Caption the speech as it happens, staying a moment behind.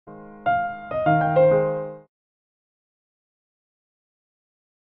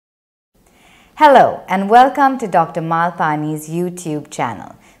Hello and welcome to Dr. Malpani's YouTube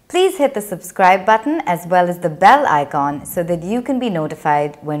channel. Please hit the subscribe button as well as the bell icon so that you can be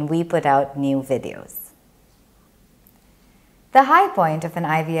notified when we put out new videos. The high point of an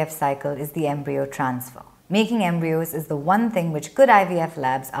IVF cycle is the embryo transfer. Making embryos is the one thing which good IVF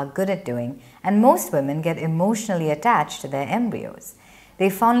labs are good at doing, and most women get emotionally attached to their embryos. They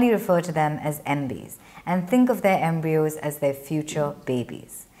fondly refer to them as MBs and think of their embryos as their future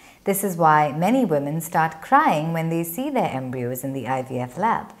babies. This is why many women start crying when they see their embryos in the IVF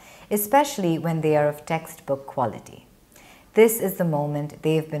lab, especially when they are of textbook quality. This is the moment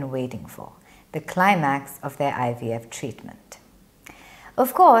they've been waiting for, the climax of their IVF treatment.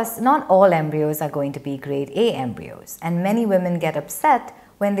 Of course, not all embryos are going to be grade A embryos, and many women get upset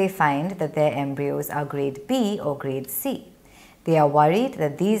when they find that their embryos are grade B or grade C. They are worried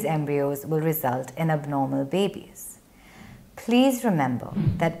that these embryos will result in abnormal babies. Please remember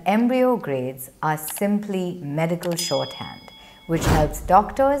that embryo grades are simply medical shorthand, which helps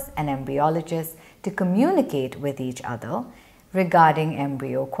doctors and embryologists to communicate with each other regarding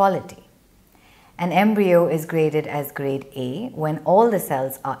embryo quality. An embryo is graded as grade A when all the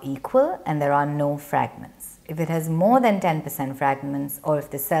cells are equal and there are no fragments. If it has more than 10% fragments or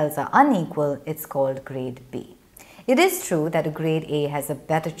if the cells are unequal, it's called grade B. It is true that a grade A has a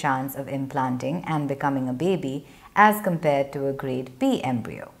better chance of implanting and becoming a baby as compared to a grade B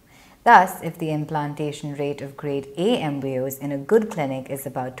embryo. Thus, if the implantation rate of grade A embryos in a good clinic is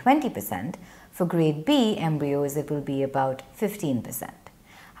about 20%, for grade B embryos it will be about 15%.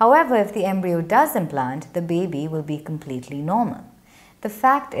 However, if the embryo does implant, the baby will be completely normal. The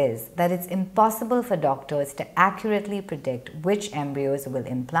fact is that it's impossible for doctors to accurately predict which embryos will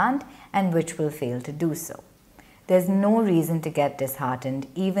implant and which will fail to do so. There's no reason to get disheartened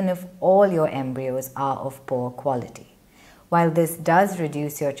even if all your embryos are of poor quality. While this does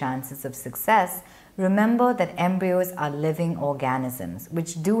reduce your chances of success, remember that embryos are living organisms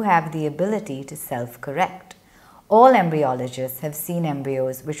which do have the ability to self-correct. All embryologists have seen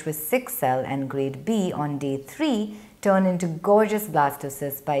embryos which were 6-cell and grade B on day 3 turn into gorgeous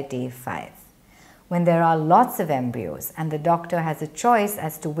blastocysts by day 5. When there are lots of embryos and the doctor has a choice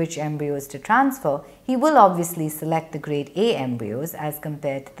as to which embryos to transfer, he will obviously select the grade A embryos as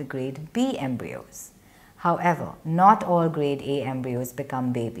compared to the grade B embryos. However, not all grade A embryos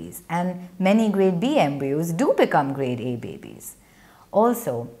become babies, and many grade B embryos do become grade A babies.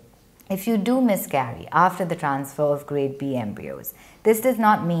 Also, if you do miscarry after the transfer of grade B embryos, this does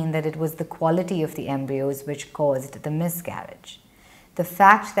not mean that it was the quality of the embryos which caused the miscarriage. The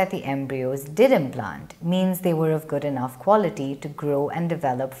fact that the embryos did implant means they were of good enough quality to grow and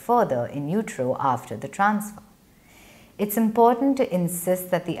develop further in utero after the transfer. It's important to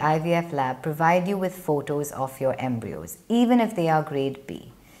insist that the IVF lab provide you with photos of your embryos, even if they are grade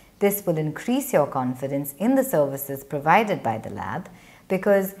B. This will increase your confidence in the services provided by the lab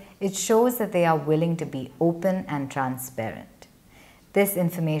because it shows that they are willing to be open and transparent. This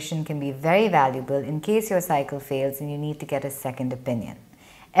information can be very valuable in case your cycle fails and you need to get a second opinion.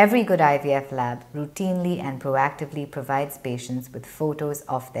 Every good IVF lab routinely and proactively provides patients with photos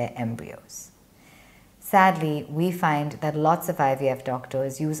of their embryos. Sadly, we find that lots of IVF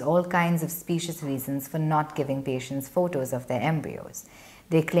doctors use all kinds of specious reasons for not giving patients photos of their embryos.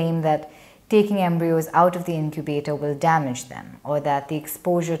 They claim that taking embryos out of the incubator will damage them, or that the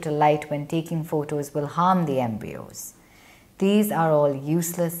exposure to light when taking photos will harm the embryos. These are all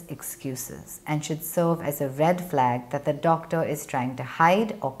useless excuses and should serve as a red flag that the doctor is trying to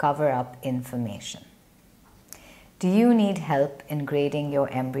hide or cover up information. Do you need help in grading your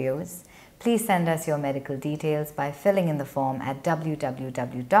embryos? Please send us your medical details by filling in the form at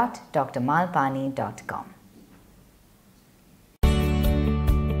www.drmalpani.com.